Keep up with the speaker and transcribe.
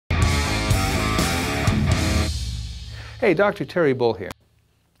Hey, Dr. Terry Buhl here.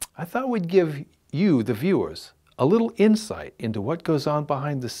 I thought we'd give you, the viewers, a little insight into what goes on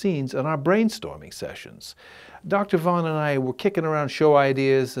behind the scenes in our brainstorming sessions. Dr. Vaughan and I were kicking around show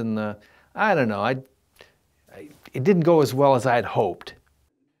ideas and I don't know, it didn't go as well as I'd hoped.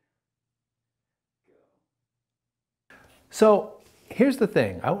 So here's the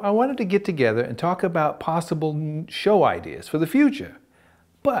thing. I wanted to get together and talk about possible show ideas for the future.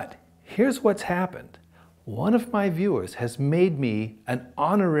 But here's what's happened. One of my viewers has made me an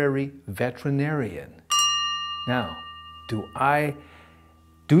honorary veterinarian. Now, do I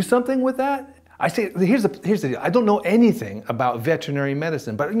do something with that? I say, here's the deal. I don't know anything about veterinary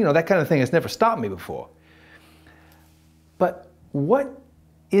medicine, but you know, that kind of thing has never stopped me before. But what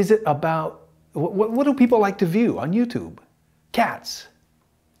is it about, what do people like to view on YouTube? Cats.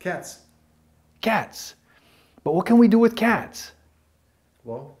 Cats. Cats. But what can we do with cats?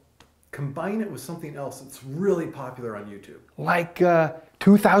 Well, combine it with something else that's really popular on YouTube. Like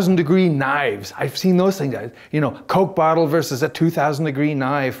 2,000-degree knives. I've seen those things. You know, Coke bottle versus a 2,000-degree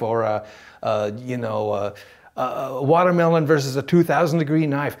knife, or a watermelon versus a 2,000-degree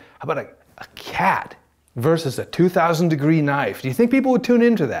knife. How about a cat versus a 2,000-degree knife? Do you think people would tune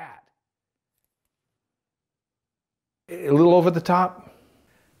into that? A little over the top?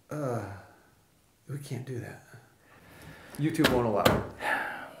 We can't do that. YouTube won't allow it.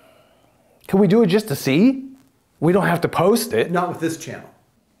 Can we do it just to see? We don't have to post it. Not with this channel.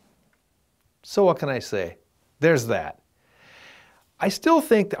 So what can I say? There's that. I still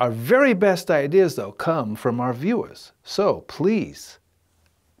think that our very best ideas, though, come from our viewers. So please,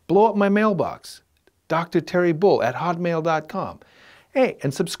 blow up my mailbox, drterrybull@hotmail.com. Hey,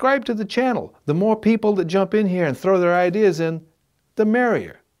 and subscribe to the channel. The more people that jump in here and throw their ideas in, the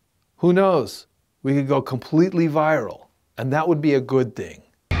merrier. Who knows? We could go completely viral, and that would be a good thing.